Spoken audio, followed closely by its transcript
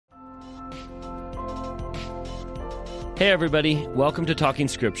Hey everybody, welcome to Talking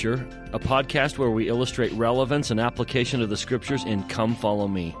Scripture, a podcast where we illustrate relevance and application of the Scriptures in Come Follow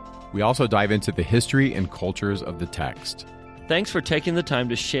Me. We also dive into the history and cultures of the text. Thanks for taking the time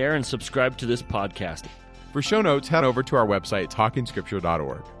to share and subscribe to this podcast. For show notes, head over to our website,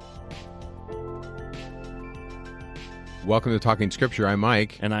 talkingscripture.org. Welcome to Talking Scripture. I'm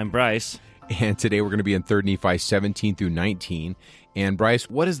Mike. And I'm Bryce. And today we're going to be in 3 Nephi 17 through 19. And Bryce,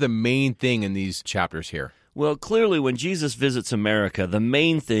 what is the main thing in these chapters here? Well, clearly when Jesus visits America, the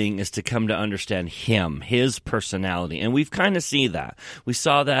main thing is to come to understand him, his personality. And we've kind of seen that. We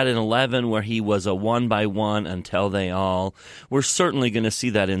saw that in 11 where he was a one by one until they all. We're certainly going to see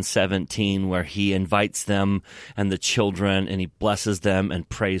that in 17 where he invites them and the children and he blesses them and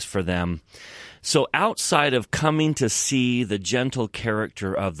prays for them. So outside of coming to see the gentle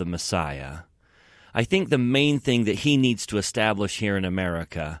character of the Messiah, I think the main thing that he needs to establish here in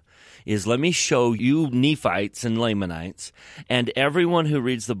America is let me show you Nephites and Lamanites and everyone who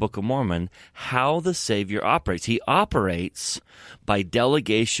reads the Book of Mormon how the Savior operates. He operates by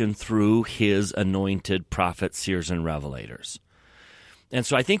delegation through his anointed prophets, seers, and revelators. And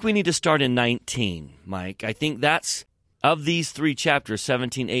so I think we need to start in 19, Mike. I think that's, of these three chapters,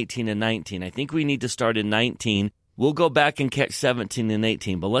 17, 18, and 19, I think we need to start in 19. We'll go back and catch 17 and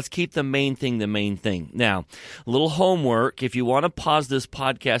 18, but let's keep the main thing the main thing. Now, a little homework. If you want to pause this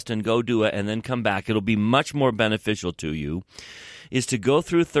podcast and go do it and then come back, it'll be much more beneficial to you, is to go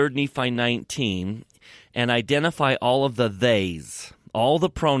through 3 Nephi 19 and identify all of the theys, all the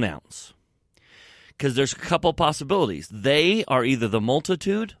pronouns. Because there's a couple possibilities. They are either the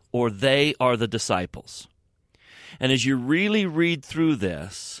multitude or they are the disciples. And as you really read through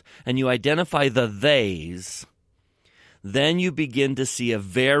this and you identify the theys, then you begin to see a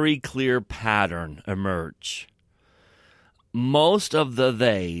very clear pattern emerge. Most of the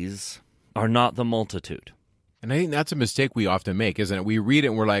theys are not the multitude. And I think that's a mistake we often make, isn't it? We read it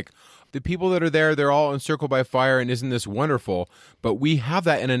and we're like, the people that are there, they're all encircled by fire, and isn't this wonderful? But we have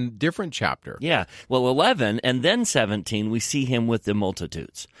that in a different chapter. Yeah. Well, 11 and then 17, we see him with the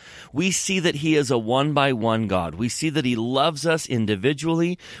multitudes. We see that he is a one-by-one God. We see that he loves us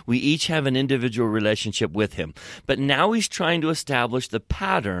individually. We each have an individual relationship with him. But now he's trying to establish the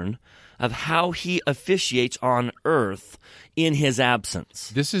pattern of how he officiates on earth in his absence.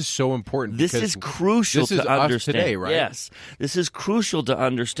 This is so important. This is crucial to understand. Us today, right? Yes. This is crucial to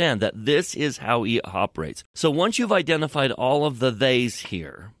understand that this is how he operates. So once you've identified all of the theys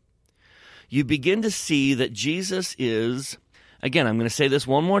here, you begin to see that Jesus is, again, I'm going to say this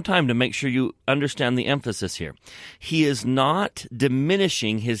one more time to make sure you understand the emphasis here. He is not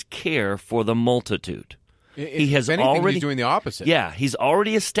diminishing his care for the multitude. He has already, he's doing the opposite. Yeah, he's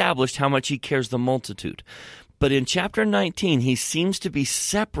already established how much he cares the multitude. But in chapter 19, he seems to be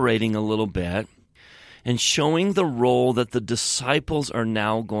separating a little bit and showing the role that the disciples are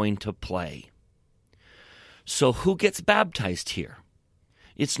now going to play. So who gets baptized here?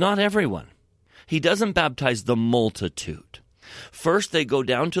 It's not everyone. He doesn't baptize the multitude. First, they go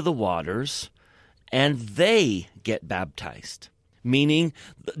down to the waters, and they get baptized, meaning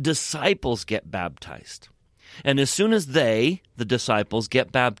the disciples get baptized. And as soon as they, the disciples,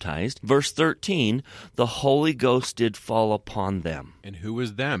 get baptized, verse 13, the Holy Ghost did fall upon them. And who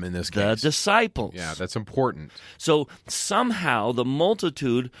was them in this case? The disciples. Yeah, that's important. So somehow the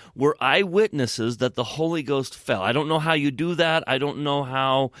multitude were eyewitnesses that the Holy Ghost fell. I don't know how you do that. I don't know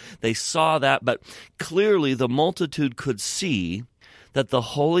how they saw that, but clearly the multitude could see that the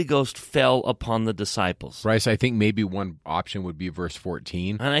Holy Ghost fell upon the disciples. Bryce, I think maybe one option would be verse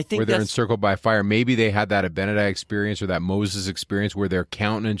 14, and I think where they're encircled by fire. Maybe they had that Abinadi experience or that Moses experience where their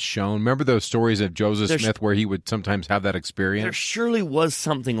countenance shone. Remember those stories of Joseph Smith where he would sometimes have that experience? There surely was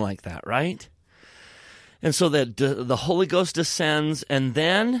something like that, right? And so that the Holy Ghost descends, and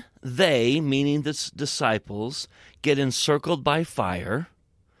then they, meaning the disciples, get encircled by fire.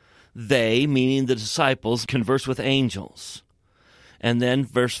 They, meaning the disciples, converse with angels. And then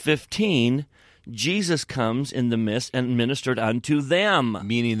verse 15, Jesus comes in the midst and ministered unto them.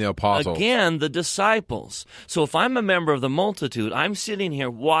 Meaning the apostles. Again, the disciples. So if I'm a member of the multitude, I'm sitting here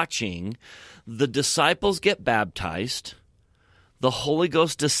watching the disciples get baptized, the Holy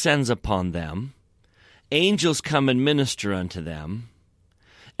Ghost descends upon them, angels come and minister unto them,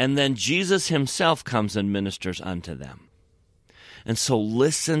 and then Jesus himself comes and ministers unto them. And so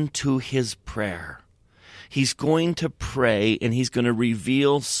listen to his prayer. He's going to pray, and he's going to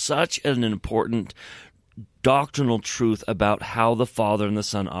reveal such an important doctrinal truth about how the Father and the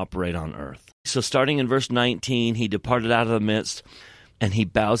Son operate on earth. So starting in verse 19, he departed out of the midst, and he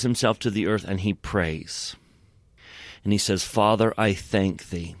bows himself to the earth, and he prays. And he says, Father, I thank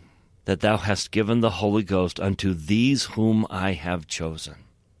thee that thou hast given the Holy Ghost unto these whom I have chosen.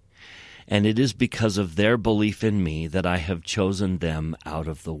 And it is because of their belief in me that I have chosen them out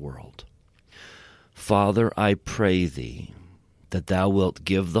of the world. Father, I pray thee that thou wilt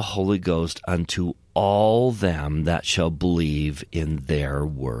give the Holy Ghost unto all them that shall believe in their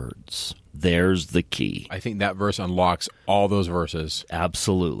words. There's the key. I think that verse unlocks all those verses.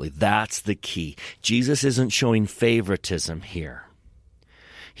 Absolutely. That's the key. Jesus isn't showing favoritism here.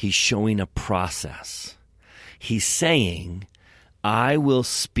 He's showing a process. He's saying, I will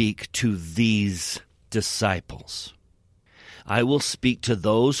speak to these disciples. I will speak to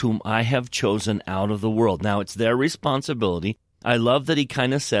those whom I have chosen out of the world. Now, it's their responsibility. I love that he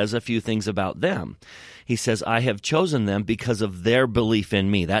kind of says a few things about them. He says, I have chosen them because of their belief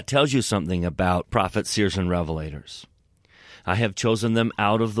in me. That tells you something about prophets, seers, and revelators. I have chosen them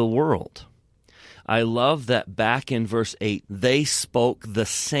out of the world. I love that back in verse 8, they spoke the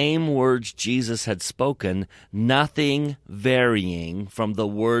same words Jesus had spoken, nothing varying from the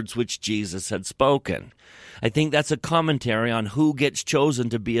words which Jesus had spoken. I think that's a commentary on who gets chosen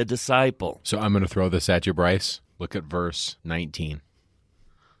to be a disciple. So I'm going to throw this at you, Bryce. Look at verse 19.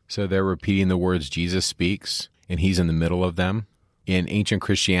 So they're repeating the words Jesus speaks, and he's in the middle of them. In ancient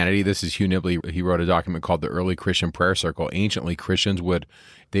Christianity, this is Hugh Nibley. He wrote a document called the Early Christian Prayer Circle. Anciently, Christians would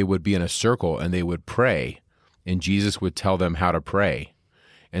be in a circle and they would pray, and Jesus would tell them how to pray.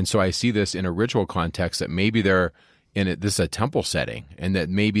 And so I see this in a ritual context that maybe they're in it. This is a temple setting, and that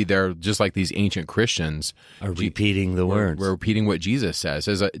maybe they're just like these ancient Christians are repeating the words. We're repeating what Jesus says.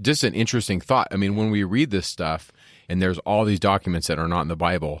 As just an interesting thought. I mean, when we read this stuff, and there's all these documents that are not in the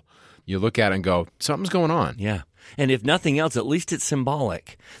Bible, you look at it and go, something's going on. Yeah. And if nothing else, at least it's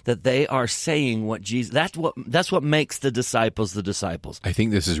symbolic that they are saying what Jesus, that's what makes the disciples the disciples. I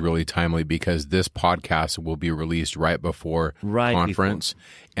think this is really timely because this podcast will be released right before conference.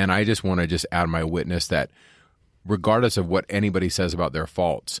 And I just want to add my witness that regardless of what anybody says about their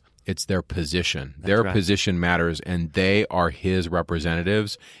faults, it's their position. Their position matters, and they are his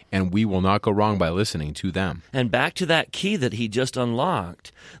representatives, and we will not go wrong by listening to them. And back to that key that he just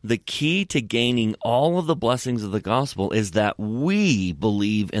unlocked, the key to gaining all of the blessings of the gospel is that we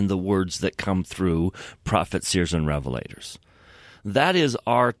believe in the words that come through prophets, seers, and revelators. That is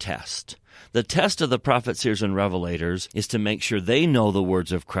our test. The test of the prophets, seers, and revelators is to make sure they know the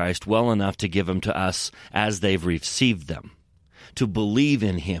words of Christ well enough to give them to us as they've received them, to believe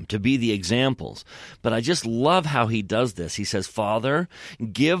in him, to be the examples. But I just love how he does this. He says, Father,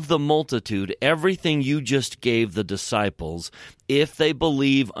 give the multitude everything you just gave the disciples if they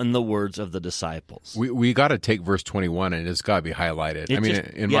believe in the words of the disciples. We got to take verse 21, and it's got to be highlighted.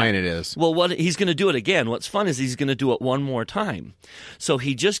 Mine it is. Well, he's going to do it again. What's fun is he's going to do it one more time. So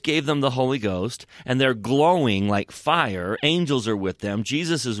he just gave them the Holy Ghost, and they're glowing like fire. Angels are with them.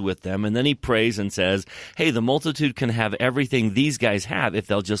 Jesus is with them. And then he prays and says, hey, the multitude can have everything these guys have if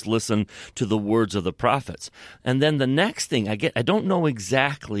they'll just listen to the words of the prophets. And then the next thing, I don't know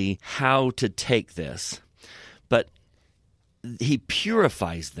exactly how to take this, but he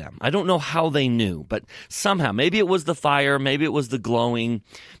purifies them. I don't know how they knew, but somehow, maybe it was the fire, maybe it was the glowing,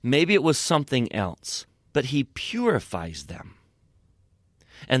 maybe it was something else, but he purifies them.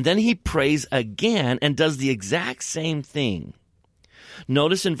 And then he prays again and does the exact same thing.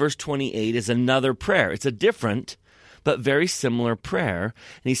 Notice in verse 28 is another prayer. It's a different but very similar prayer.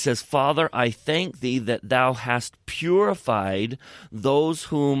 And he says, Father, I thank thee that thou hast purified those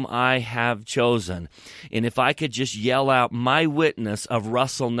whom I have chosen. And if I could just yell out my witness of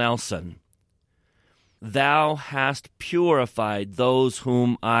Russell Nelson, thou hast purified those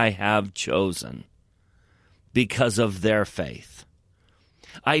whom I have chosen because of their faith.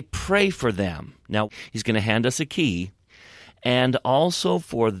 I pray for them. Now, he's going to hand us a key. And also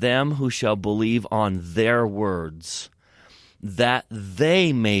for them who shall believe on their words, that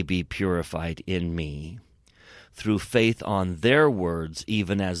they may be purified in me through faith on their words,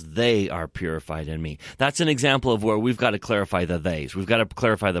 even as they are purified in me. That's an example of where we've got to clarify the theys. We've got to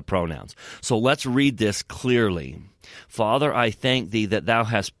clarify the pronouns. So let's read this clearly. Father, I thank thee that thou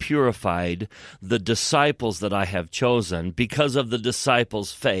hast purified the disciples that I have chosen because of the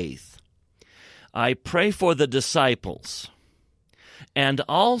disciples' faith. I pray for the disciples, and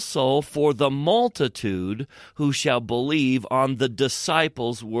also for the multitude who shall believe on the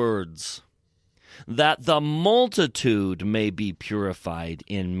disciples' words, that the multitude may be purified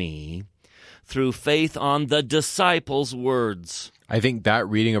in me through faith on the disciples' words. I think that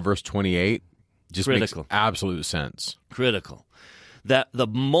reading of verse 28 just Critical. Makes absolute sense. Critical. That the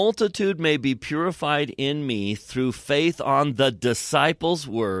multitude may be purified in me through faith on the disciples'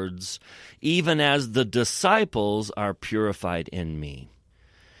 words, even as the disciples are purified in me.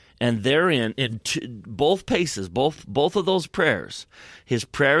 And therein, both paces, both of those prayers, his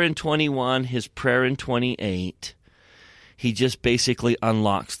prayer in 21, his prayer in 28, he just basically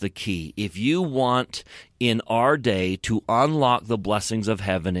unlocks the key. If you want in our day to unlock the blessings of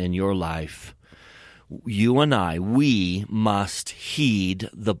heaven in your life, you and we must heed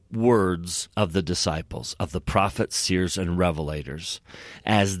the words of the disciples, of the prophets, seers, and revelators,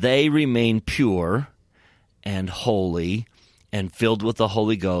 as they remain pure and holy and filled with the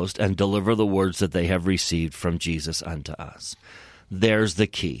Holy Ghost and deliver the words that they have received from Jesus unto us. There's the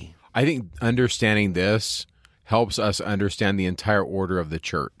key. I think understanding this helps us understand the entire order of the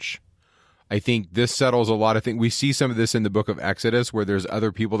church. I think this settles a lot of things. We see some of this in the book of Exodus where there's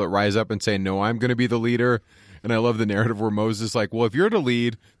other people that rise up and say, no, I'm going to be the leader. And I love the narrative where Moses is like, well, if you're to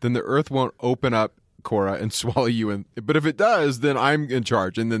lead, then the earth won't open up, Korah, and swallow you. But if it does, then I'm in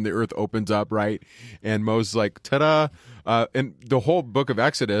charge. And then the earth opens up, right? And Moses is like, ta-da. And the whole book of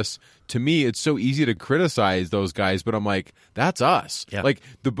Exodus, to me, it's so easy to criticize those guys, but I'm like, that's us. Yep. Like,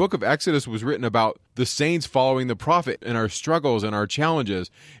 the book of Exodus was written about the saints following the prophet and our struggles and our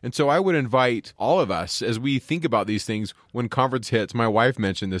challenges. And so I would invite all of us, as we think about these things, when conference hits, my wife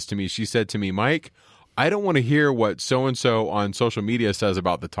mentioned this to me. She said to me, Mike, I don't want to hear what so-and-so on social media says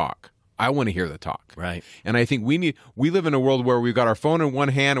about the talk. I want to hear the talk. Right. And I think we live in a world where we've got our phone in one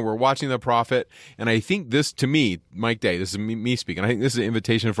hand and we're watching the prophet. And I think this, to me, Mike Day, this is me speaking. I think this is an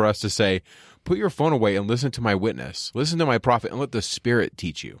invitation for us to say, put your phone away and listen to my witness. Listen to my prophet and let the Spirit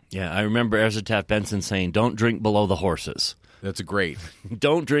teach you. Yeah, I remember Ezra Taft Benson saying, don't drink below the horses. That's great.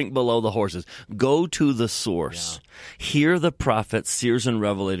 Don't drink below the horses. Go to the source. Yeah. Hear the prophets, seers, and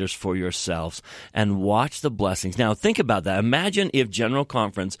revelators for yourselves, and watch the blessings. Now, think about that. Imagine if General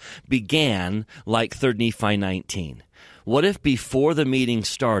Conference began like 3 Nephi 19. What if before the meeting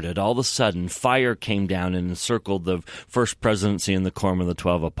started, all of a sudden, fire came down and encircled the first presidency and the quorum of the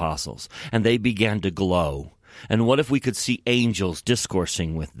 12 apostles, and they began to glow? And what if we could see angels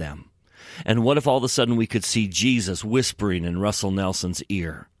discoursing with them? And what if all of a sudden we could see Jesus whispering in Russell Nelson's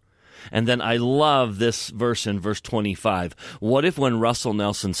ear? And then I love this verse in verse 25. What if when Russell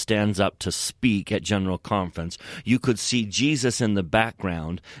Nelson stands up to speak at General Conference, you could see Jesus in the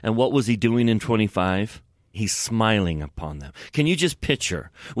background, and what was he doing in 25? He's smiling upon them. Can you just picture?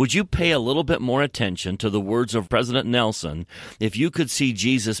 Would you pay a little bit more attention to the words of President Nelson if you could see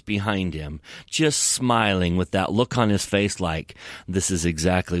Jesus behind him, just smiling with that look on his face like, this is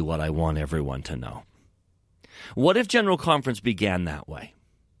exactly what I want everyone to know? What if General Conference began that way?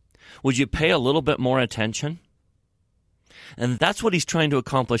 Would you pay a little bit more attention? And that's what he's trying to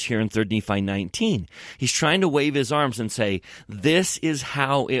accomplish here in 3 Nephi 19. He's trying to wave his arms and say, this is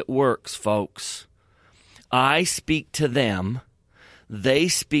how it works, folks. I speak to them, they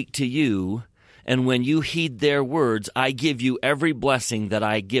speak to you, and when you heed their words, I give you every blessing that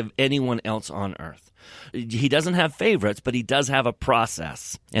I give anyone else on earth. He doesn't have favorites, but he does have a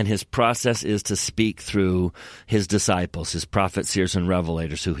process, and his process is to speak through his disciples, his prophets, seers, and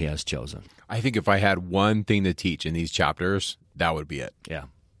revelators who he has chosen. I think if I had one thing to teach in these chapters, that would be it. Yeah.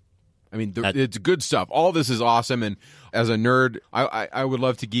 I mean, it's good stuff. All this is awesome. And as a nerd, I would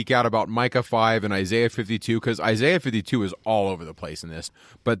love to geek out about Micah 5 and Isaiah 52, because Isaiah 52 is all over the place in this.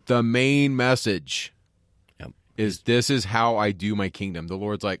 But the main message is, this is how I do my kingdom. The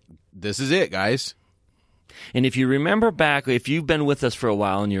Lord's like, this is it, guys. And if you remember back, if you've been with us for a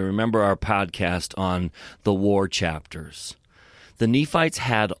while and you remember our podcast on the war chapters, the Nephites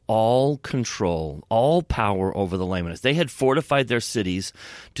had all control, all power over the Lamanites. They had fortified their cities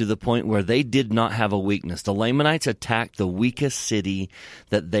to the point where they did not have a weakness. The Lamanites attacked the weakest city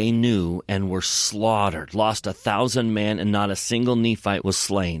that they knew and were slaughtered, lost 1,000 men, and not a single Nephite was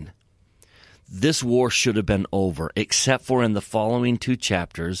slain. This war should have been over, except for in the following 2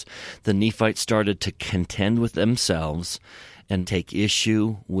 chapters, the Nephites started to contend with themselves and take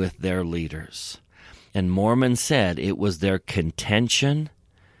issue with their leaders. And Mormon said it was their contention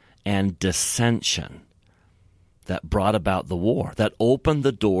and dissension that brought about the war, that opened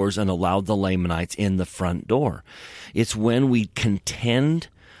the doors and allowed the Lamanites in the front door. It's when we contend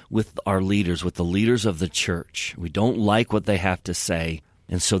with our leaders, with the leaders of the church. We don't like what they have to say,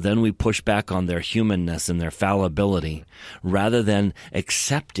 and so then we push back on their humanness and their fallibility, rather than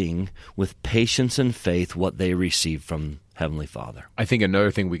accepting with patience and faith what they receive from Heavenly Father. I think another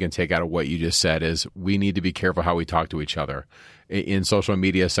thing we can take out of what you just said is we need to be careful how we talk to each other. In social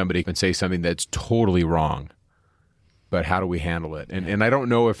media, somebody can say something that's totally wrong, but how do we handle it? And I don't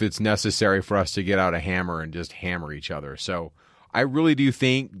know if it's necessary for us to get out a hammer and just hammer each other. So I really do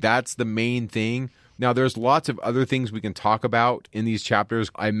think that's the main thing. Now, there's lots of other things we can talk about in these chapters.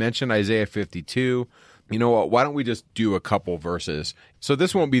 I mentioned Isaiah 52. You know what? Why don't we just do a couple verses? So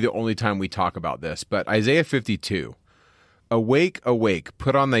this won't be the only time we talk about this, but Isaiah 52. Awake, awake,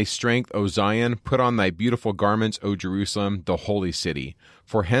 put on thy strength, O Zion, put on thy beautiful garments, O Jerusalem, the holy city.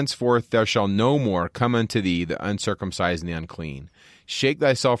 For henceforth there shall no more come unto thee the uncircumcised and the unclean. Shake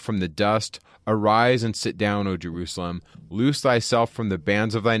thyself from the dust, arise and sit down, O Jerusalem. Loose thyself from the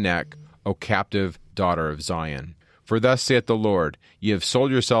bands of thy neck, O captive daughter of Zion. For thus saith the Lord, ye have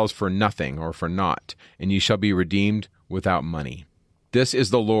sold yourselves for nothing or for naught, and ye shall be redeemed without money. This is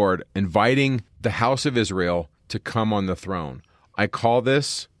the Lord inviting the house of Israel to come on the throne. I call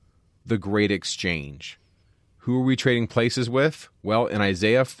this the great exchange. Who are we trading places with? Well, in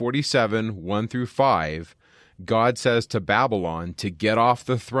Isaiah 47, 1 through 5, God says to Babylon to get off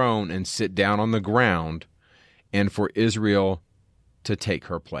the throne and sit down on the ground, and for Israel to take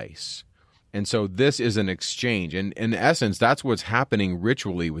her place. And so this is an exchange. And in essence, that's what's happening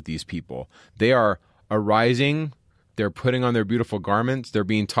ritually with these people. They are arising, they're putting on their beautiful garments, they're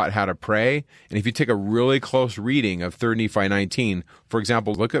being taught how to pray. And if you take a really close reading of 3 Nephi 19, for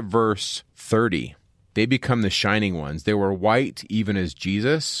example, look at verse 30. They become the shining ones. They were white even as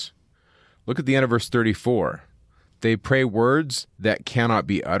Jesus. Look at the end of verse 34. They pray words that cannot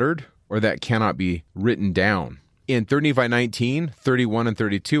be uttered or that cannot be written down. In 3 Nephi 19, 31 and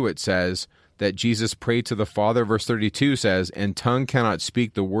 32, it says that Jesus prayed to the Father. Verse 32 says, and tongue cannot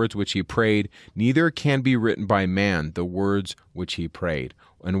speak the words which he prayed, neither can be written by man the words which he prayed.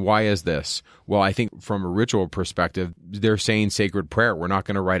 And why is this? Well, I think from a ritual perspective, they're saying sacred prayer. We're not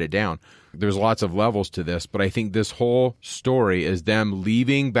going to write it down. There's lots of levels to this, but I think this whole story is them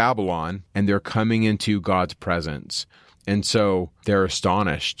leaving Babylon and they're coming into God's presence. And so they're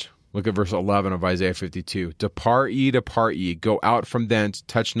astonished. Look at verse 11 of Isaiah 52. Depart ye, go out from thence,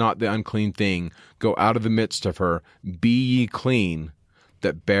 touch not the unclean thing, go out of the midst of her, be ye clean,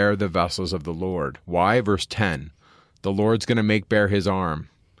 that bear the vessels of the Lord. Why? Verse 10. The Lord's going to make bare his arm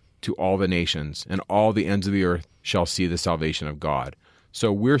to all the nations, and all the ends of the earth shall see the salvation of God.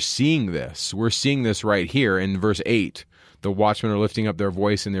 So we're seeing this. We're seeing this right here in verse 8. The watchmen are lifting up their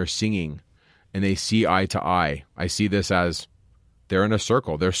voice and they're singing, and they see eye to eye. I see this as they're in a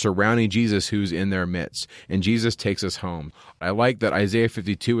circle. They're surrounding Jesus who's in their midst, and Jesus takes us home. I like that Isaiah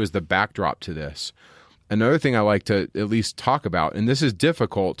 52 is the backdrop to this. Another thing I like to at least talk about, and this is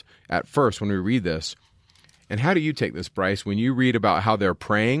difficult at first when we read this, and how do you take this, Bryce, when you read about how they're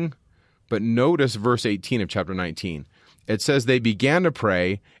praying? But notice verse 18 of chapter 19. It says they began to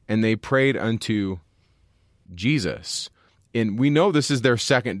pray, and they prayed unto Jesus. And we know this is their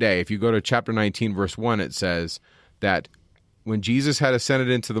second day. If you go to chapter 19, verse 1, it says that when Jesus had ascended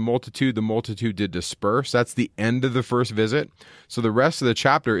into the multitude did disperse. That's the end of the first visit. So the rest of the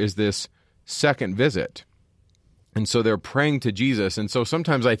chapter is this second visit. And so they're praying to Jesus. And so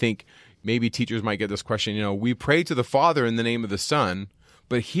sometimes I think maybe teachers might get this question, we pray to the Father in the name of the Son,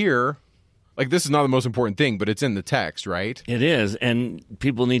 but here, like, this is not the most important thing, but it's in the text, right? It is, and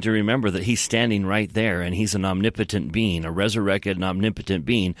people need to remember that he's standing right there, and he's an omnipotent being, a resurrected and omnipotent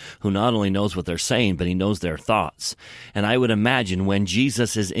being who not only knows what they're saying, but he knows their thoughts. And I would imagine when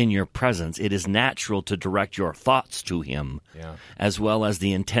Jesus is in your presence, it is natural to direct your thoughts to him, as well as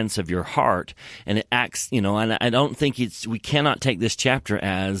the intents of your heart. And it acts, and I don't think we cannot take this chapter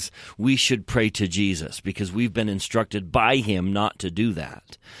as we should pray to Jesus, because we've been instructed by him not to do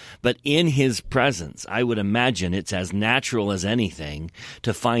that. But in his presence, I would imagine it's as natural as anything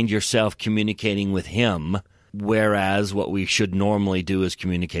to find yourself communicating with him, whereas what we should normally do is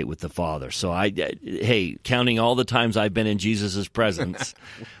communicate with the Father. So counting all the times I've been in Jesus' presence,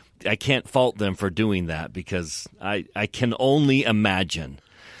 I can't fault them for doing that, because I can only imagine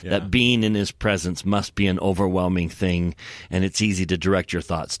that being in his presence must be an overwhelming thing, and it's easy to direct your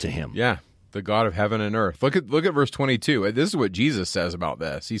thoughts to him. Yeah. The God of heaven and earth. Look at verse 22. This is what Jesus says about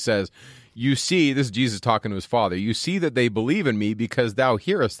this. He says, you see, this is Jesus talking to his Father, you see that they believe in me because thou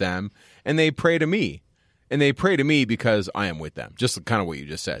hearest them, and they pray to me. And they pray to me because I am with them. Just kind of what you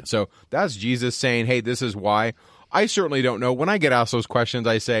just said. So that's Jesus saying, hey, this is why. I certainly don't know. When I get asked those questions,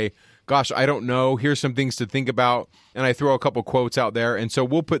 I say, gosh, I don't know. Here's some things to think about. And I throw a couple quotes out there. And so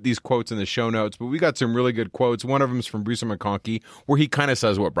we'll put these quotes in the show notes. But we got some really good quotes. One of them is from Bruce McConkie, where he kind of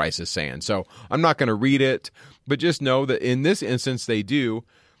says what Bryce is saying. So I'm not going to read it, but just know that in this instance they do.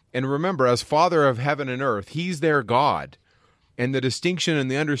 And remember, as Father of heaven and earth, he's their God. And the distinction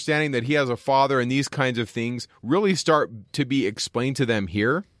and the understanding that he has a father and these kinds of things really start to be explained to them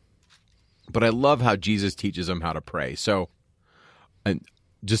here. But I love how Jesus teaches them how to pray. So, and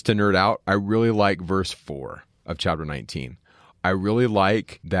just to nerd out, I really like verse 4 of chapter 19. I really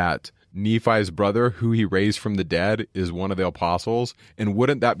like that Nephi's brother, who he raised from the dead, is one of the apostles. And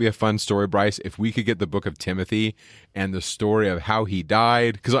wouldn't that be a fun story, Bryce, if we could get the book of Timothy and the story of how he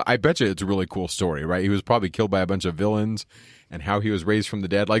died? Because I bet you it's a really cool story, right? He was probably killed by a bunch of villains, and how he was raised from the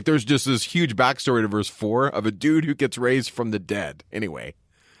dead. Like, there's just this huge backstory to verse 4 of a dude who gets raised from the dead. Anyway.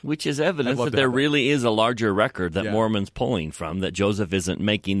 Which is evidence that there really is a larger record that Mormon's pulling from, that Joseph isn't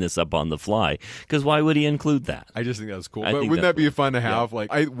making this up on the fly. Because why would he include that? I just think that's cool. But wouldn't that be fun to have? Yeah.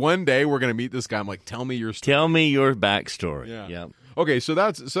 Like, one day we're going to meet this guy. I'm like, tell me your story. Tell me your backstory. Yeah. Okay, so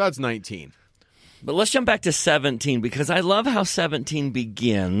that's 19. But let's jump back to 17, because I love how 17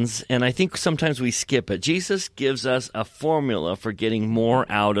 begins, and I think sometimes we skip it. Jesus gives us a formula for getting more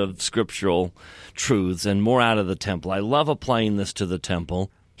out of scriptural truths and more out of the temple. I love applying this to the temple.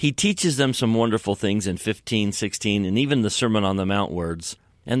 He teaches them some wonderful things in 15, 16, and even the Sermon on the Mount words.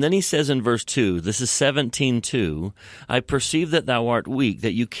 And then he says in verse 2, this is 17:2, I perceive that thou art weak,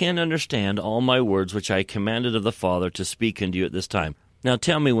 that you can't understand all my words which I commanded of the Father to speak unto you at this time. Now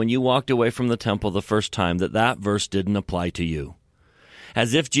tell me, when you walked away from the temple the first time, that verse didn't apply to you.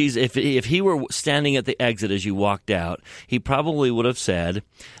 As if Jesus, if he were standing at the exit as you walked out, he probably would have said,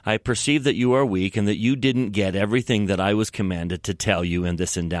 I perceive that you are weak and that you didn't get everything that I was commanded to tell you in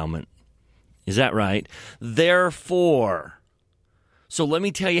this endowment. Is that right? Therefore, so let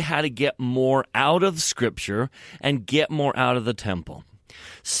me tell you how to get more out of Scripture and get more out of the temple.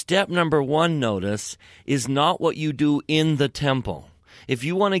 Step number 1, notice, is not what you do in the temple. If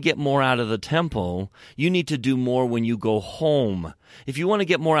you want to get more out of the temple, you need to do more when you go home. If you want to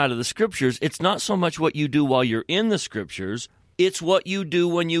get more out of the Scriptures, it's not so much what you do while you're in the Scriptures, it's what you do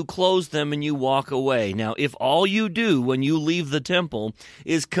when you close them and you walk away. Now, if all you do when you leave the temple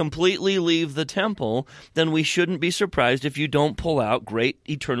is completely leave the temple, then we shouldn't be surprised if you don't pull out great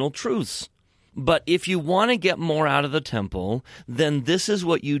eternal truths. But if you want to get more out of the temple, then this is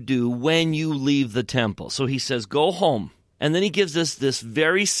what you do when you leave the temple. So he says, go home. And then he gives us this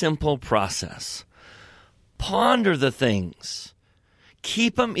very simple process. Ponder the things.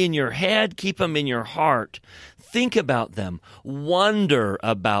 Keep them in your head. Keep them in your heart. Think about them. Wonder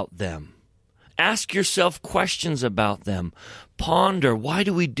about them. Ask yourself questions about them. Ponder, why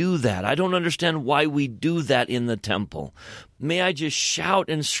do we do that? I don't understand why we do that in the temple. May I just shout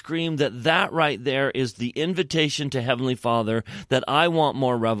and scream that right there is the invitation to Heavenly Father, that I want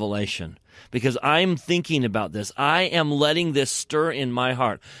more revelation. Because I'm thinking about this. I am letting this stir in my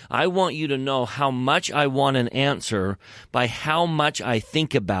heart. I want you to know how much I want an answer by how much I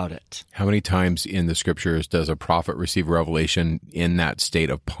think about it. How many times in the Scriptures does a prophet receive revelation in that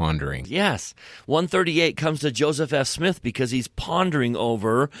state of pondering? Yes. 138 comes to Joseph F. Smith because he's pondering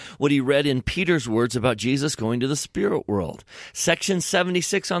over what he read in Peter's words about Jesus going to the spirit world. Section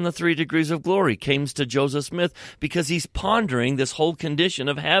 76 on the 3 degrees of glory comes to Joseph Smith because he's pondering this whole condition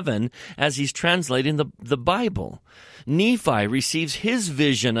of heaven as he's translating the Bible. Nephi receives his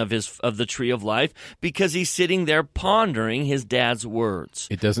vision of the tree of life because he's sitting there pondering his dad's words.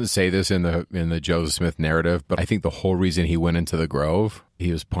 It doesn't say this in the Joseph Smith narrative, but I think the whole reason he went into the grove,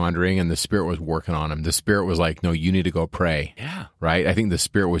 he was pondering and the Spirit was working on him. The Spirit was like, no, you need to go pray. Yeah. Right? I think the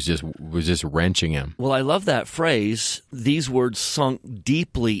Spirit was just wrenching him. Well, I love that phrase. These words sunk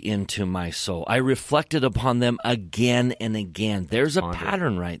deeply into my soul. I reflected upon them again and again. There's a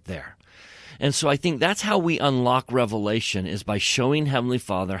pattern right there. And so I think that's how we unlock revelation, is by showing Heavenly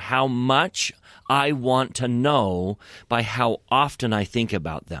Father how much I want to know by how often I think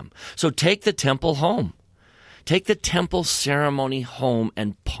about them. So take the temple home. Take the temple ceremony home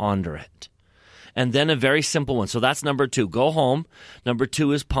and ponder it. And then a very simple one. So that's number 2. Go home. Number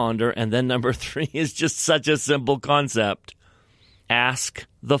 2 is ponder. And then number 3 is just such a simple concept. Ask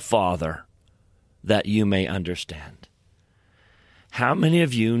the Father that you may understand. How many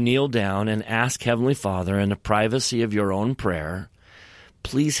of you kneel down and ask Heavenly Father in the privacy of your own prayer,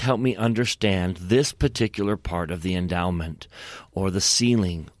 please help me understand this particular part of the endowment, or the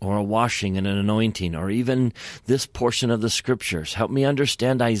sealing, or a washing and an anointing, or even this portion of the Scriptures. Help me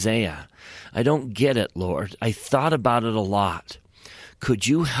understand Isaiah. I don't get it, Lord. I thought about it a lot. Could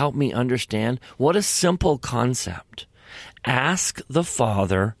you help me understand? What a simple concept. Ask the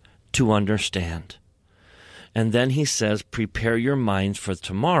Father to understand. And then he says, prepare your minds for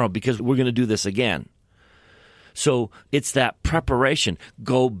tomorrow, because we're going to do this again. So it's that preparation.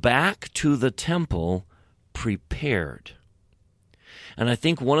 Go back to the temple prepared. And I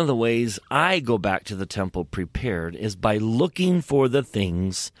think one of the ways I go back to the temple prepared is by looking for the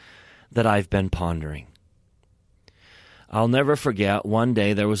things that I've been pondering. I'll never forget, one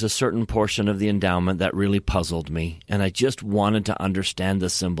day there was a certain portion of the endowment that really puzzled me, and I just wanted to understand the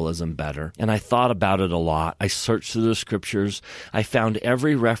symbolism better. And I thought about it a lot. I searched through the scriptures. I found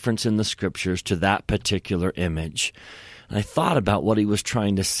every reference in the scriptures to that particular image. And I thought about what he was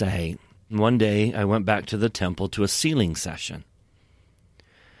trying to say. One day I went back to the temple to a sealing session.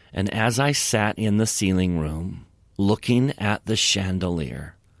 And as I sat in the sealing room, looking at the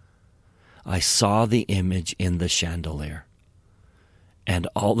chandelier, I saw the image in the chandelier. And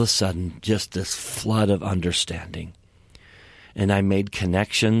all of a sudden, just this flood of understanding. And I made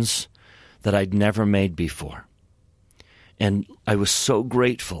connections that I'd never made before. And I was so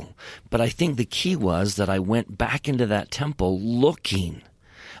grateful. But I think the key was that I went back into that temple looking.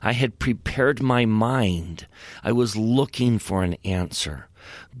 I had prepared my mind. I was looking for an answer.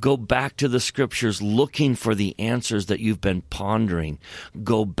 Go back to the scriptures looking for the answers that you've been pondering.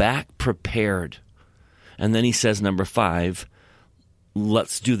 Go back prepared. And then he says, number 5,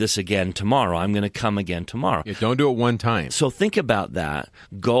 let's do this again tomorrow. I'm going to come again tomorrow. Yeah, don't do it one time. So think about that.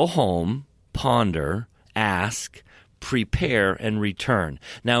 Go home, ponder, ask, prepare, and return.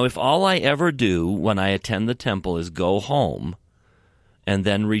 Now, if all I ever do when I attend the temple is go home and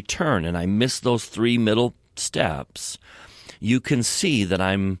then return, and I miss those 3 middle steps, you can see that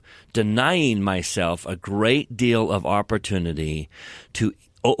I'm denying myself a great deal of opportunity to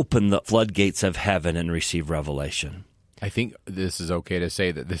open the floodgates of heaven and receive revelation. I think this is okay to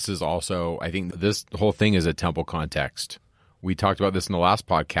say that this is also, I think this whole thing is a temple context. We talked about this in the last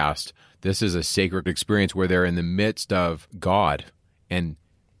podcast. This is a sacred experience where they're in the midst of God. And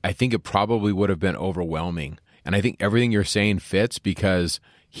I think it probably would have been overwhelming. And I think everything you're saying fits because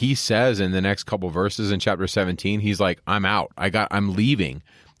he says in the next couple verses in chapter 17, he's like, I'm out. I'm leaving.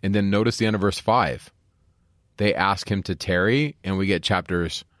 And then notice the end of verse 5. They ask him to tarry, and we get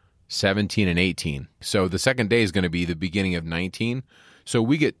chapters 17 and 18. So the second day is going to be the beginning of 19. So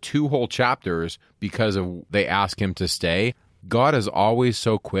we get 2 whole chapters because of they ask him to stay. God is always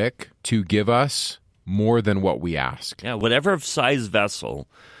so quick to give us more than what we ask. Yeah, whatever size vessel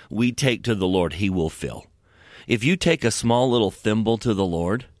we take to the Lord, he will fill. If you take a small little thimble to the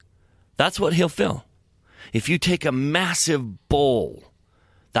Lord, that's what he'll fill. If you take a massive bowl,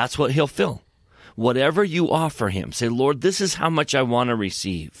 that's what he'll fill. Whatever you offer him, say, Lord, this is how much I want to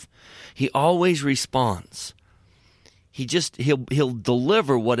receive. He always responds. He'll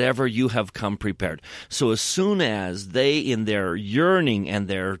deliver whatever you have come prepared. So as soon as they, in their yearning and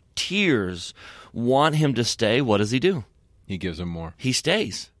their tears, want him to stay, what does he do? He gives them more. He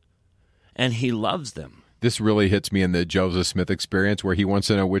stays, and he loves them. This really hits me in the Joseph Smith experience where he wants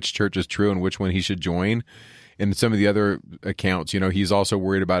to know which church is true and which one he should join. In some of the other accounts, he's also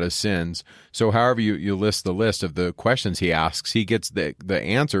worried about his sins. So however you list the list of the questions he asks, he gets the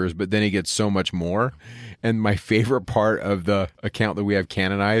answers, but then he gets so much more. And my favorite part of the account that we have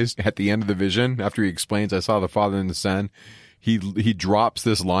canonized at the end of the vision, after he explains, I saw the Father and the Son, he drops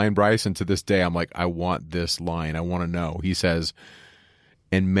this line, Bryce, and to this day, I'm like, I want this line. I want to know. He says,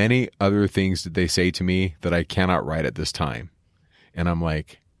 and many other things did they say to me that I cannot write at this time. And I'm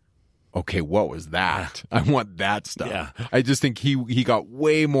like, okay, what was that? I want that stuff. Yeah. I just think he got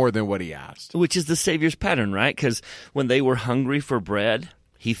way more than what he asked. Which is the Savior's pattern, right? Because when they were hungry for bread,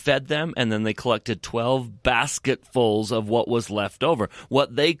 he fed them, and then they collected 12 basketfuls of what was left over,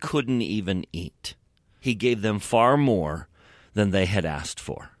 what they couldn't even eat. He gave them far more than they had asked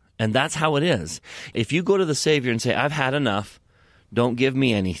for. And that's how it is. If you go to the Savior and say, I've had enough, don't give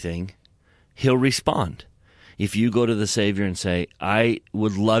me anything, he'll respond. If you go to the Savior and say, I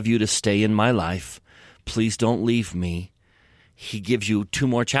would love you to stay in my life, please don't leave me, he gives you 2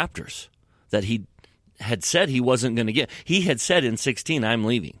 more chapters that he had said he wasn't going to get. He had said in 16, I'm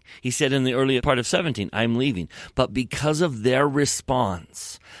leaving. He said in the early part of 17, I'm leaving. But because of their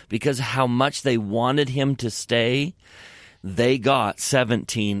response, because of how much they wanted him to stay, they got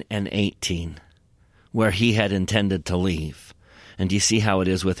 17 and 18, where he had intended to leave. And do you see how it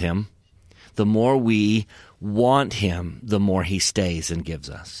is with him? The more we want him, the more he stays and gives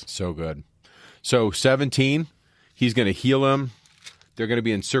us. So good. So 17, he's going to heal them. They're going to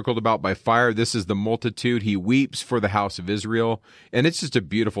be encircled about by fire. This is the multitude. He weeps for the house of Israel. And it's just a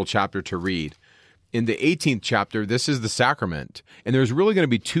beautiful chapter to read. In the 18th chapter, this is the sacrament. And there's really going to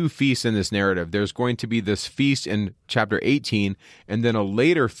be 2 feasts in this narrative. There's going to be this feast in chapter 18, and then a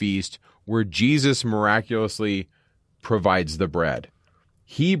later feast where Jesus miraculously provides the bread.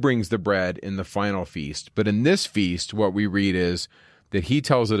 He brings the bread in the final feast. But in this feast, what we read is that he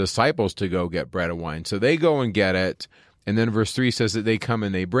tells the disciples to go get bread and wine. So they go and get it. And then verse 3 says that they come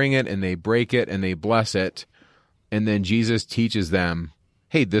and they bring it and they break it and they bless it. And then Jesus teaches them,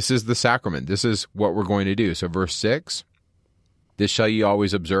 hey, this is the sacrament. This is what we're going to do. So verse 6, This shall ye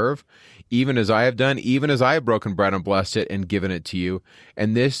always observe, even as I have done, even as I have broken bread and blessed it and given it to you.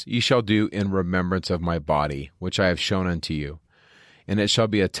 And this ye shall do in remembrance of my body, which I have shown unto you. And it shall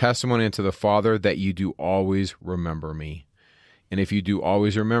be a testimony unto the Father that you do always remember me. And if you do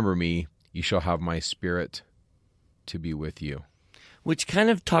always remember me, you shall have my Spirit to be with you. Which kind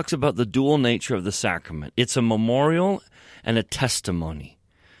of talks about the dual nature of the sacrament. It's a memorial and a testimony.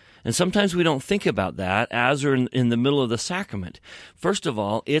 And sometimes we don't think about that as we're in the middle of the sacrament. First of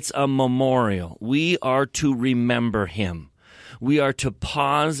all, it's a memorial. We are to remember him. We are to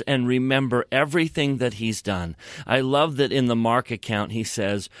pause and remember everything that he's done. I love that in the Mark account he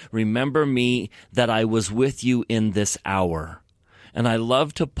says, remember me that I was with you in this hour. And I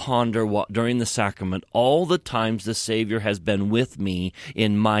love to ponder during the sacrament all the times the Savior has been with me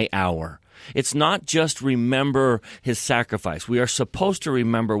in my hour. It's not just remember his sacrifice. We are supposed to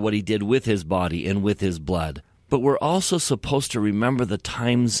remember what he did with his body and with his blood. But we're also supposed to remember the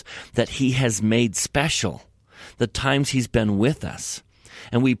times that he has made special, the times he's been with us.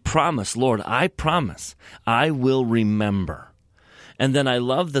 And we promise, Lord, I promise, I will remember. And then I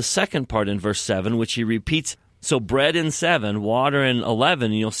love the second part in verse 7, which he repeats. So bread in 7, water in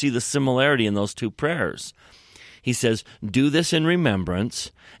 11, and you'll see the similarity in those two prayers. He says, do this in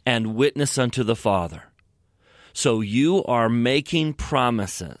remembrance and witness unto the Father. So you are making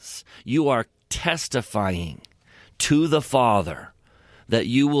promises. You are testifying to the Father that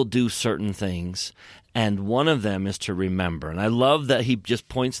you will do certain things, and one of them is to remember. And I love that he just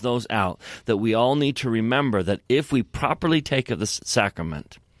points those out, that we all need to remember that if we properly take of the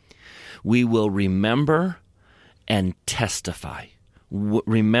sacrament, we will remember and testify.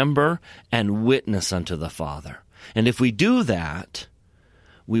 Remember and witness unto the Father. And if we do that,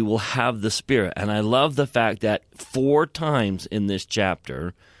 we will have the Spirit. And I love the fact that 4 times in this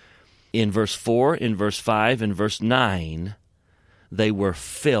chapter, in verse 4, in verse 5, and verse 9, they were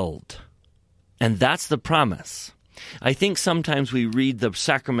filled. And that's the promise. I think sometimes we read the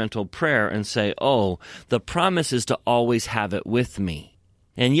sacramental prayer and say, oh, the promise is to always have it with me.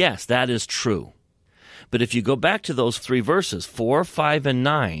 And yes, that is true. But if you go back to those 3 verses, 4, 5, and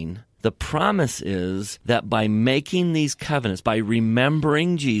 9, the promise is that by making these covenants, by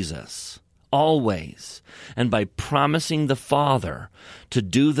remembering Jesus always, and by promising the Father to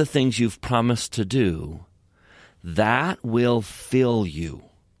do the things you've promised to do, that will fill you.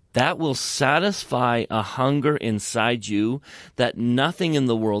 That will satisfy a hunger inside you that nothing in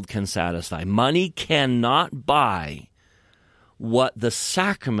the world can satisfy. Money cannot buy what the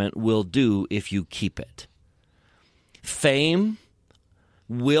sacrament will do if you keep it. Fame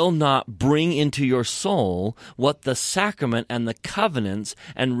will not bring into your soul what the sacrament and the covenants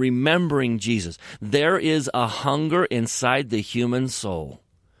and remembering Jesus. There is a hunger inside the human soul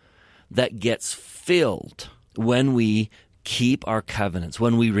that gets filled when we keep our covenants,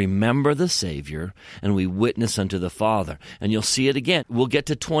 when we remember the Savior and we witness unto the Father. And you'll see it again. We'll get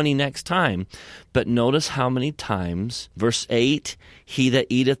to 20 next time, but notice how many times, verse 8, he that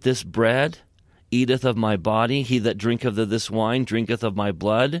eateth this bread eateth of my body, he that drinketh of this wine drinketh of my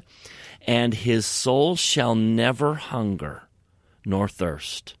blood, and his soul shall never hunger nor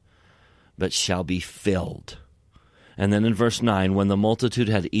thirst, but shall be filled. And then in verse 9, when the multitude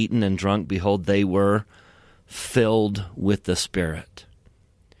had eaten and drunk, behold, they were filled with the Spirit.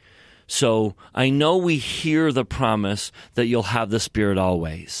 So I know we hear the promise that you'll have the Spirit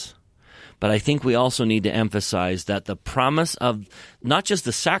always. But I think we also need to emphasize that the promise of not just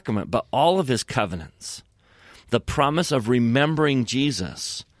the sacrament, but all of his covenants, the promise of remembering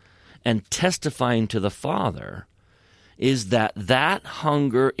Jesus and testifying to the Father, is that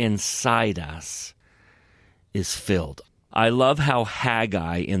hunger inside us is filled. I love how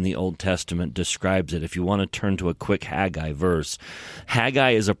Haggai in the Old Testament describes it. If you want to turn to a quick Haggai verse,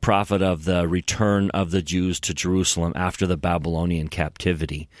 Haggai is a prophet of the return of the Jews to Jerusalem after the Babylonian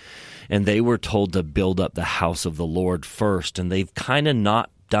captivity. And they were told to build up the house of the Lord first, and they've kind of not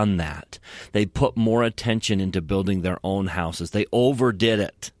done that. They put more attention into building their own houses. They overdid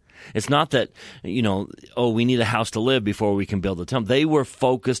it. It's not that, we need a house to live before we can build a temple. They were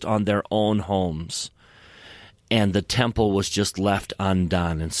focused on their own homes, and the temple was just left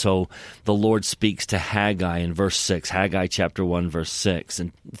undone. And so the Lord speaks to Haggai in verse 6, Haggai chapter 1, verse 6.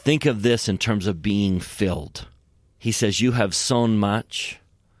 And think of this in terms of being filled. He says, you have sown much,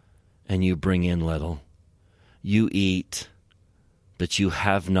 and you bring in little. You eat, but you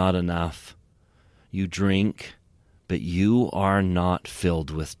have not enough. You drink, but you are not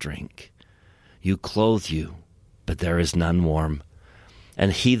filled with drink. You clothe you, but there is none warm.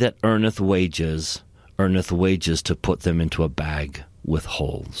 And he that earneth wages to put them into a bag with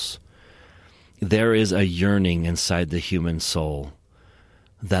holes. there is a yearning inside the human soul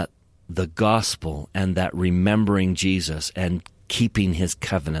that the gospel and that remembering Jesus and keeping his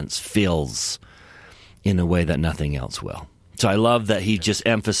covenants fills in a way that nothing else will. So I love that he just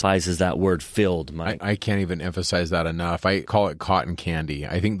emphasizes that word filled, Mike. I can't even emphasize that enough. I call it cotton candy.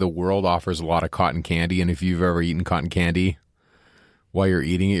 I think the world offers a lot of cotton candy, and if you've ever eaten cotton candy, while you're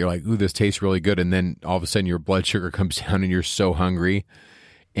eating it, you're like, ooh, this tastes really good, and then all of a sudden your blood sugar comes down and you're so hungry.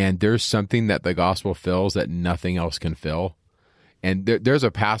 And there's something that the gospel fills that nothing else can fill. And there's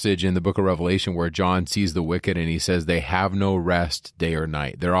a passage in the book of Revelation where John sees the wicked and he says they have no rest day or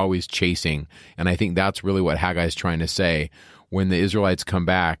night. They're always chasing. And I think that's really what Haggai is trying to say. When the Israelites come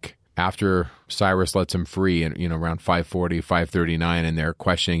back after Cyrus lets them free and around 540, 539, and they're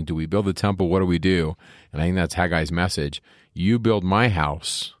questioning, do we build the temple? What do we do? And I think that's Haggai's message. You build my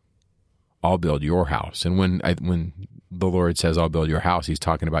house, I'll build your house. And when the Lord says, I'll build your house, he's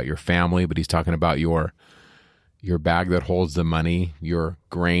talking about your family, but he's talking about your bag that holds the money, your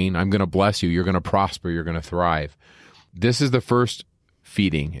grain. I'm going to bless you. You're going to prosper. You're going to thrive. This is the first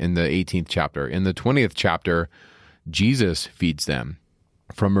feeding in the 18th chapter. In the 20th chapter, Jesus feeds them.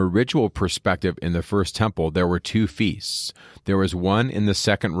 From a ritual perspective, in the first temple, there were two feasts. There was one in the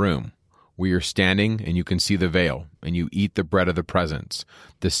second room where you're standing and you can see the veil and you eat the bread of the presence.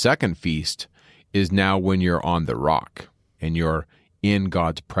 The second feast is now when you're on the rock and you're in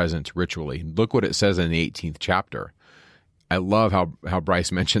God's presence ritually. Look what it says in the 18th chapter. I love how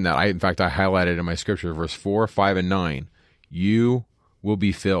Bryce mentioned that. In fact, I highlighted in my scripture, verse 4, 5, and 9. You will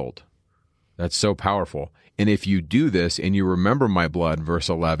be filled. That's so powerful. And if you do this and you remember my blood, verse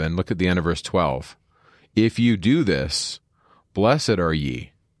 11, look at the end of verse 12. If you do this, blessed are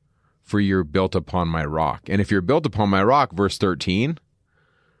ye, for you're built upon my rock. And if you're built upon my rock, verse 13,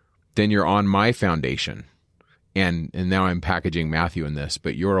 then you're on my foundation. And now I'm packaging Matthew in this,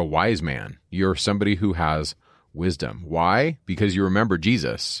 but you're a wise man. You're somebody who has wisdom. Why? Because you remember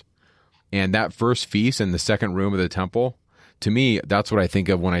Jesus. And that first feast in the second room of the temple, to me, that's what I think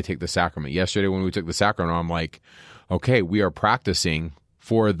of when I take the sacrament. Yesterday when we took the sacrament, I'm like, okay, we are practicing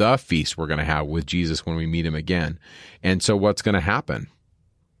for the feast we're going to have with Jesus when we meet him again. And so what's going to happen?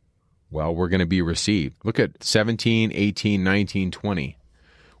 Well, we're going to be received. Look at 17, 18, 19, 20.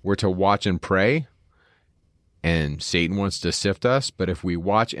 We're to watch and pray. And Satan wants to sift us, but if we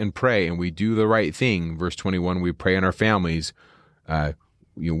watch and pray and we do the right thing, verse 21, we pray in our families,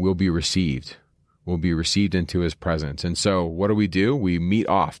 we'll be received. We'll be received into his presence. And so what do? We meet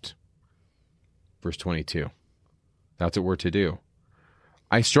oft. Verse 22. That's what we're to do.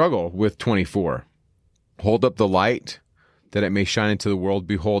 I struggle with 24. Hold up the light that it may shine into the world.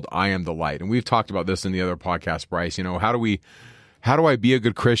 Behold, I am the light. And we've talked about this in the other podcast, Bryce. How do I be a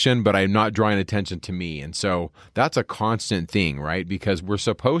good Christian, but I'm not drawing attention to me? And so that's a constant thing, right? Because we're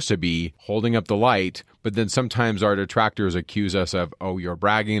supposed to be holding up the light, but then sometimes our detractors accuse us of, oh, you're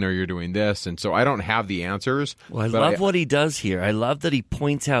bragging or you're doing this. And so I don't have the answers. Well, I love what he does here. I love that he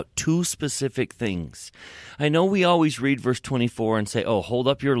points out two specific things. I know we always read verse 24 and say, oh, hold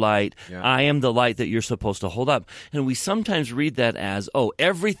up your light. Yeah. I am the light that you're supposed to hold up. And we sometimes read that as, oh,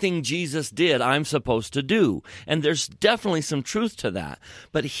 everything Jesus did, I'm supposed to do. And there's definitely some truth to that.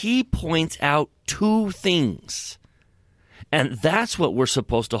 But he points out two things. And that's what we're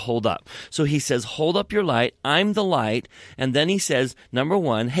supposed to hold up. So he says, hold up your light. I'm the light. And then he says, number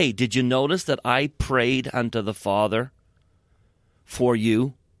one, hey, did you notice that I prayed unto the Father for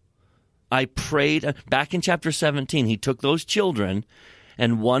you? I prayed. Back in chapter 17, he took those children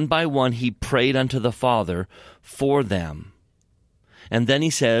and one by one he prayed unto the Father for them. And then he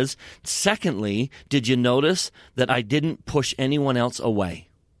says, secondly, did you notice that I didn't push anyone else away?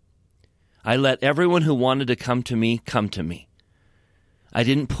 I let everyone who wanted to come to me come to me. I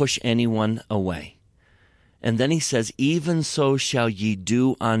didn't push anyone away. And then he says, even so shall ye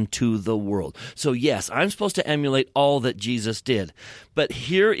do unto the world. So yes, I'm supposed to emulate all that Jesus did. But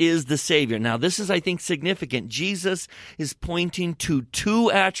here is the Savior. Now this is, I think, significant. Jesus is pointing to two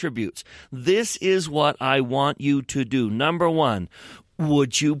attributes. This is what I want you to do. Number one,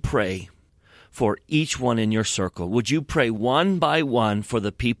 would you pray for each one in your circle? Would you pray one by one for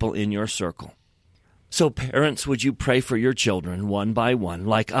the people in your circle? So parents, would you pray for your children one by one,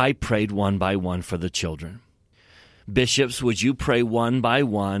 like I prayed one by one for the children? Bishops, would you pray one by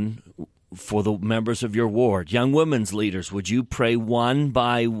one for the members of your ward? Young women's leaders, would you pray one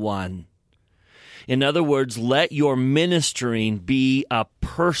by one? In other words, let your ministering be a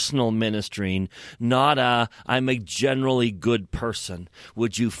personal ministering, not a, I'm a generally good person.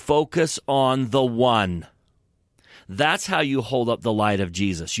 Would you focus on the one? That's how you hold up the light of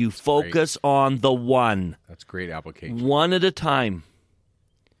Jesus. You focus on the one. That's great application. One at a time.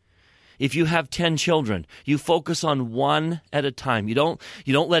 If you have 10 children, you focus on one at a time. You don't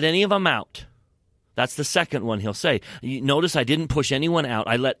let any of them out. That's the second one he'll say. Notice I didn't push anyone out.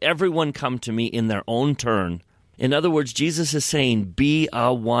 I let everyone come to me in their own turn. In other words, Jesus is saying, be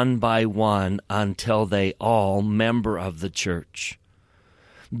a one by one until they all member of the church.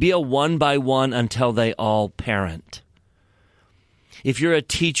 Be a one by one until they all parent. If you're a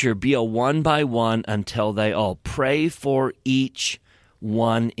teacher, be a one by one until they all pray for each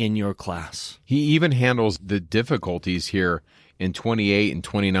one in your class. He even handles the difficulties here in 28 and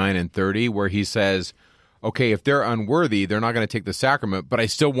 29 and 30, where he says, okay, if they're unworthy, they're not going to take the sacrament, but I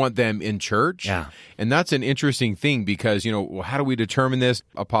still want them in church. Yeah. And that's an interesting thing because, well, how do we determine this?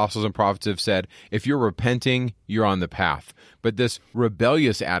 Apostles and prophets have said, if you're repenting, you're on the path. But this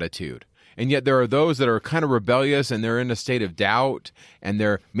rebellious attitude, and yet there are those that are kind of rebellious and they're in a state of doubt and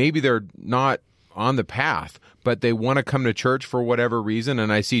maybe they're not on the path, but they want to come to church for whatever reason.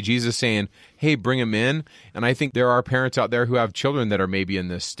 And I see Jesus saying, hey, bring them in. And I think there are parents out there who have children that are maybe in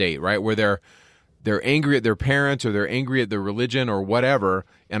this state, right? Where they're angry at their parents or they're angry at their religion or whatever.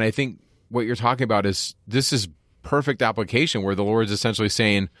 And I think what you're talking about this is perfect application where the Lord's essentially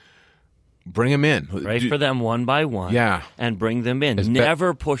saying, bring them in. Pray for them one by one. Yeah. And bring them in.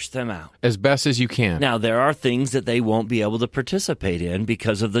 Never push them out. As best as you can. Now, there are things that they won't be able to participate in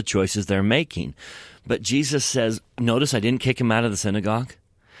because of the choices they're making. But Jesus says, notice I didn't kick him out of the synagogue.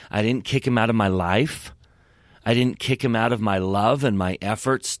 I didn't kick him out of my life. I didn't kick him out of my love and my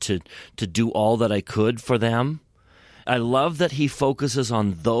efforts to do all that I could for them. I love that he focuses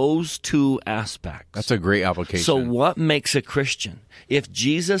on those two aspects. That's a great application. So what makes a Christian? If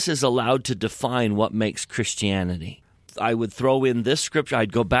Jesus is allowed to define what makes Christianity, I would throw in this scripture.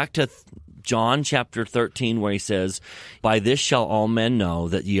 I'd go back to John chapter 13 where he says, by this shall all men know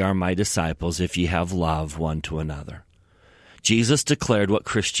that ye are my disciples if ye have love one to another. Jesus declared what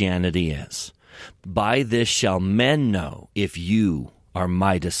Christianity is. By this shall men know if you are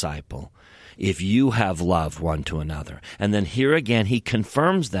my disciple, if you have love one to another. And then here again, he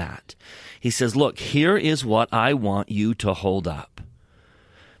confirms that. He says, look, here is what I want you to hold up.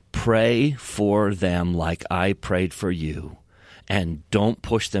 Pray for them like I prayed for you, and don't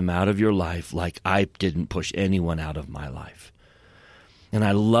push them out of your life like I didn't push anyone out of my life. And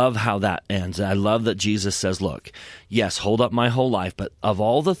I love how that ends. I love that Jesus says, look, yes, hold up my whole life, but of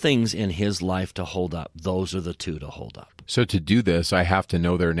all the things in his life to hold up, those are the two to hold up. So to do this, I have to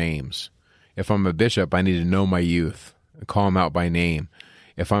know their names. If I'm a bishop, I need to know my youth, call them out by name.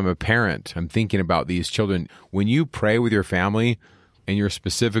 If I'm a parent, I'm thinking about these children. When you pray with your family and you're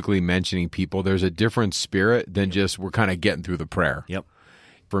specifically mentioning people, there's a different spirit than just we're kind of getting through the prayer. Yep.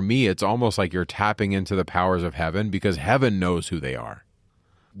 For me, it's almost like you're tapping into the powers of heaven because heaven knows who they are.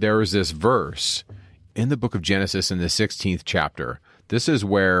 There is this verse in the book of Genesis in the 16th chapter. This is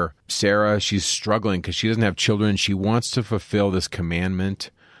where Sarah, she's struggling because she doesn't have children. She wants to fulfill this commandment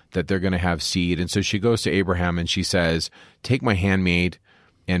that they're going to have seed. And so she goes to Abraham and she says, take my handmaid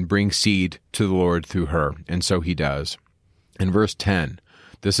and bring seed to the Lord through her. And so he does. In verse 10,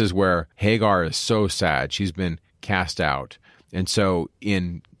 this is where Hagar is so sad. She's been cast out. And so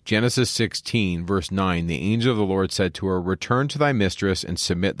in Genesis 16, verse 9, the angel of the Lord said to her, return to thy mistress and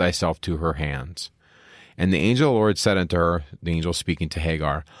submit thyself to her hands. And the angel of the Lord said unto her, the angel speaking to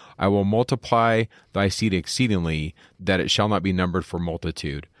Hagar, I will multiply thy seed exceedingly, that it shall not be numbered for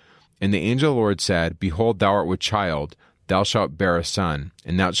multitude. And the angel of the Lord said, behold, thou art with child, thou shalt bear a son,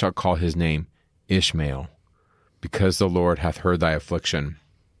 and thou shalt call his name Ishmael, because the Lord hath heard thy affliction.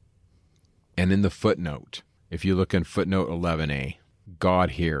 And in the footnote, if you look in footnote 11a,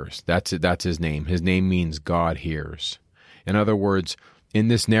 God hears. That's it. That's his name. His name means God hears. In other words, in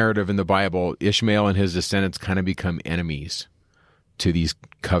this narrative in the Bible, Ishmael and his descendants kind of become enemies to these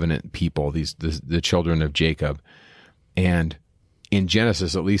covenant people, the children of Jacob. And in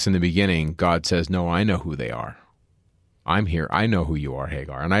Genesis, at least in the beginning, God says, no, I know who they are. I'm here. I know who you are,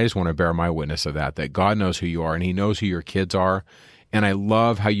 Hagar. And I just want to bear my witness of that God knows who you are and he knows who your kids are. And I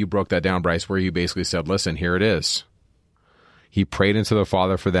love how you broke that down, Bryce, where you basically said, listen, here it is. He prayed into the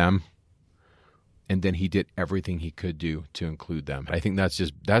Father for them, and then he did everything he could do to include them. I think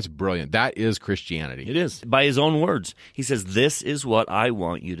that's brilliant. That is Christianity. It is. By his own words, he says, this is what I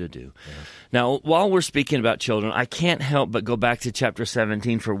want you to do. Yeah. Now, while we're speaking about children, I can't help but go back to chapter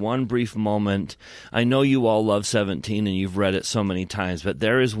 17 for one brief moment. I know you all love 17 and you've read it so many times, but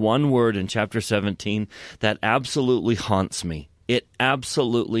there is one word in chapter 17 that absolutely haunts me. It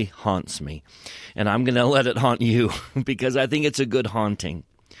absolutely haunts me. And I'm going to let it haunt you because I think it's a good haunting.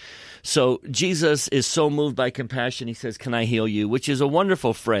 So Jesus is so moved by compassion, he says, "Can I heal you?" Which is a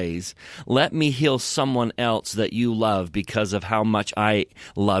wonderful phrase. Let me heal someone else that you love because of how much I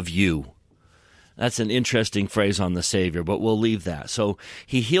love you. That's an interesting phrase on the Savior, but we'll leave that. So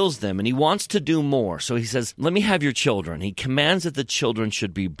he heals them, and he wants to do more. So he says, let me have your children. He commands that the children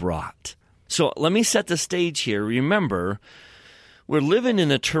should be brought. So let me set the stage here. Remember, we're living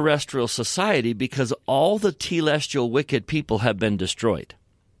in a terrestrial society because all the telestial wicked people have been destroyed.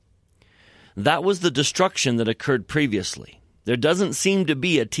 That was the destruction that occurred previously. There doesn't seem to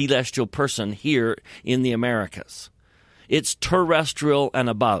be a telestial person here in the Americas. It's terrestrial and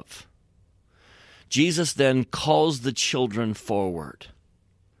above. Jesus then calls the children forward.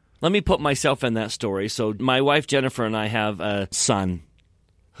 Let me put myself in that story. So my wife Jennifer and I have a son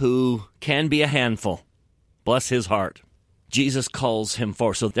who can be a handful. Bless his heart. Jesus calls him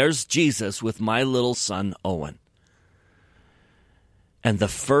forward. So there's Jesus with my little son Owen. And the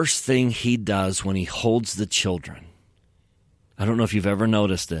first thing he does when he holds the children, I don't know if you've ever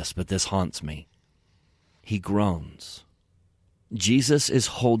noticed this, but this haunts me. He groans. Jesus is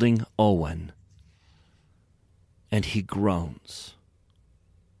holding Owen, and he groans.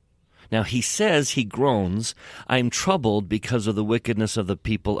 Now, he says he groans, "I am troubled because of the wickedness of the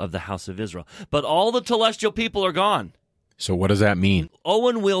people of the house of Israel." But all the telestial people are gone. So what does that mean?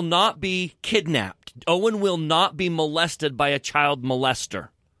 Owen will not be kidnapped. Owen will not be molested by a child molester.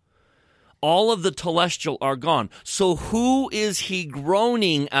 All of the telestial are gone. So who is he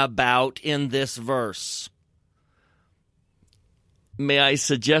groaning about in this verse? May I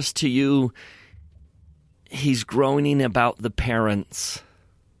suggest to you, he's groaning about the parents.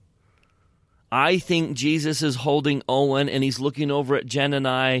 I think Jesus is holding Owen, and he's looking over at Jen and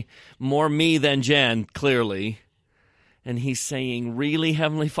I, more me than Jen, clearly. And he's saying, "Really,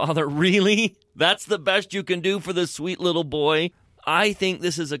 Heavenly Father, really? That's the best you can do for this sweet little boy?" I think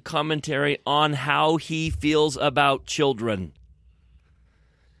this is a commentary on how he feels about children.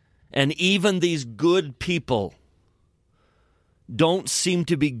 And even these good people don't seem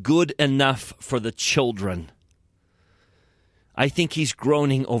to be good enough for the children. I think he's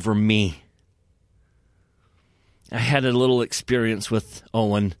groaning over me. I had a little experience with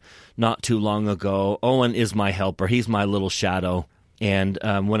Owen not too long ago. Owen is my helper. He's my little shadow. And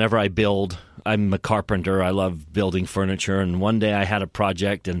whenever I build, I'm a carpenter. I love building furniture. And one day I had a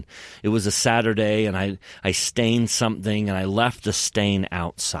project, and it was a Saturday, and I stained something, and I left the stain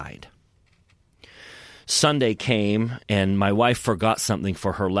outside. Sunday came, and my wife forgot something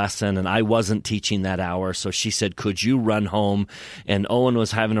for her lesson, and I wasn't teaching that hour, so she said, "Could you run home?" And Owen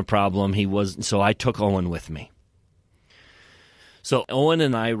was having a problem. So I took Owen with me. So Owen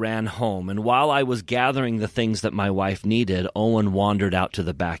and I ran home, and while I was gathering the things that my wife needed, Owen wandered out to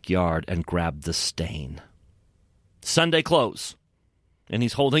the backyard and grabbed the stain. Sunday close, and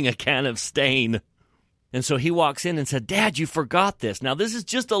he's holding a can of stain. And so he walks in and said, "Dad, you forgot this." Now, this is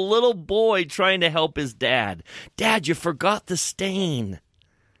just a little boy trying to help his dad. "Dad, you forgot the stain."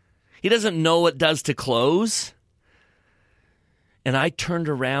 He doesn't know what it does to clothes. And I turned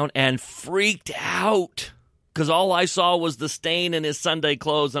around and freaked out, because all I saw was the stain in his Sunday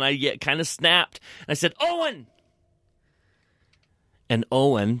clothes, and I kind of snapped. I said, "Owen!" And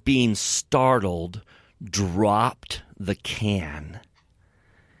Owen, being startled, dropped the can,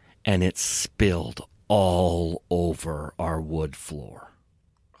 and it spilled all over our wood floor.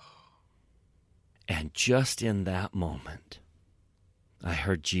 And just in that moment, I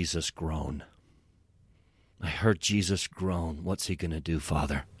heard Jesus groan. I heard Jesus groan. "What's he going to do,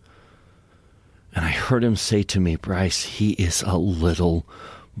 Father?" And I heard him say to me, "Bryce, he is a little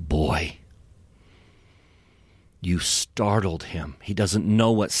boy. You startled him. He doesn't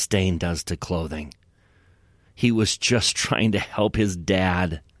know what stain does to clothing. He was just trying to help his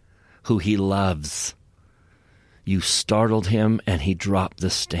dad, who he loves. You startled him, and he dropped the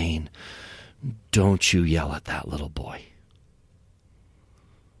stain. Don't you yell at that little boy."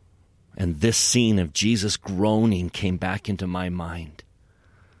 And this scene of Jesus groaning came back into my mind.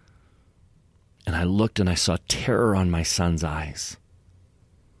 And I looked, and I saw terror on my son's eyes.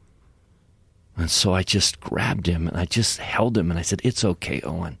 And so I just grabbed him, and I just held him, and I said, "It's okay,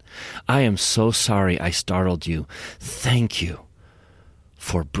 Owen. I am so sorry I startled you. Thank you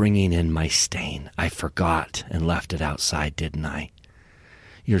for bringing in my stain. I forgot and left it outside, didn't I?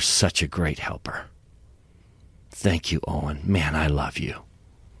 You're such a great helper. Thank you, Owen. Man, I love you."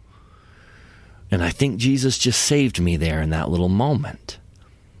 And I think Jesus just saved me there in that little moment.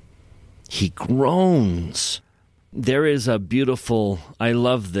 He groans There is a beautiful, I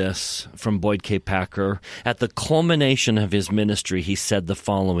love this, from Boyd K. Packer. At the culmination of his ministry, he said the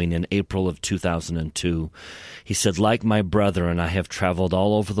following in April of 2002. He said, "Like my brethren, I have traveled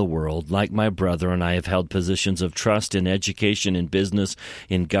all over the world. Like my brethren, I have held positions of trust in education, in business,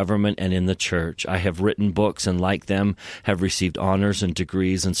 in government, and in the church. I have written books, and like them, have received honors and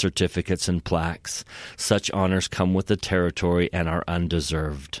degrees and certificates and plaques. Such honors come with the territory and are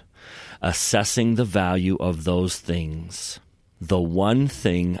undeserved. Assessing the value of those things, the one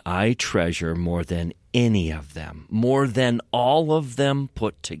thing I treasure more than any of them, more than all of them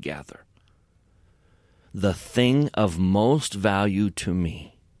put together, the thing of most value to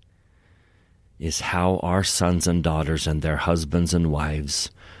me is how our sons and daughters and their husbands and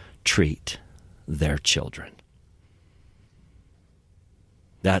wives treat their children."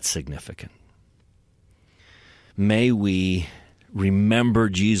 That's significant. May we remember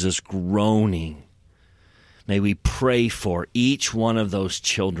Jesus groaning. May we pray for each one of those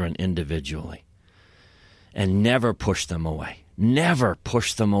children individually and never push them away. Never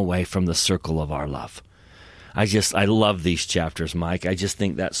push them away from the circle of our love. I love these chapters, Mike. I just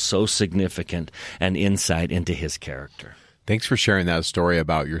think that's so significant, an insight into his character. Thanks for sharing that story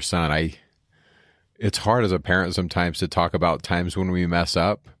about your son. It's hard as a parent sometimes to talk about times when we mess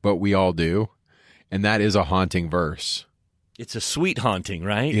up, but we all do. And that is a haunting verse. It's a sweet haunting,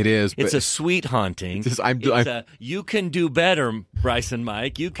 right? It is. It's a sweet haunting. You can do better, Bryce and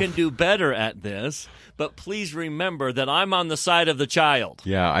Mike. You can do better at this, but please remember that I'm on the side of the child.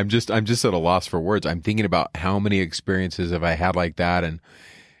 Yeah, I'm just at a loss for words. I'm thinking about how many experiences have I had like that,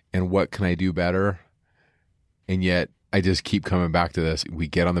 and what can I do better? And yet I just keep coming back to this. We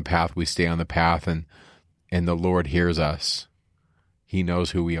get on the path, we stay on the path, and the Lord hears us. He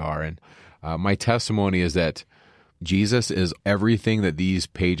knows who we are. And my testimony is that Jesus is everything that these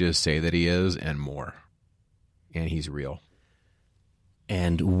pages say that he is and more. And he's real.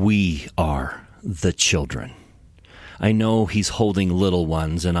 And we are the children. I know he's holding little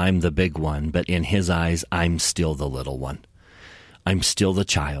ones and I'm the big one, but in his eyes, I'm still the little one. I'm still the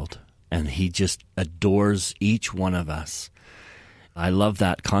child. And he just adores each one of us. I love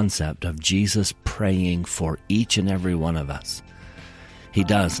that concept of Jesus praying for each and every one of us. He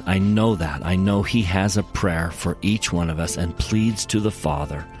does. I know that. I know he has a prayer for each one of us and pleads to the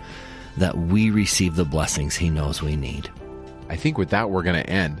Father that we receive the blessings he knows we need. I think with that, we're going to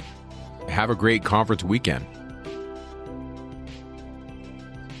end. Have a great conference weekend.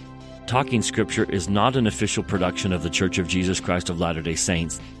 Talking Scripture is not an official production of The Church of Jesus Christ of Latter-day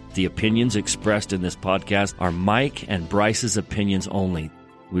Saints. The opinions expressed in this podcast are Mike and Bryce's opinions only.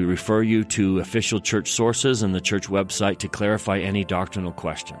 We refer you to official church sources and the church website to clarify any doctrinal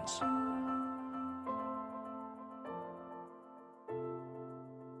questions.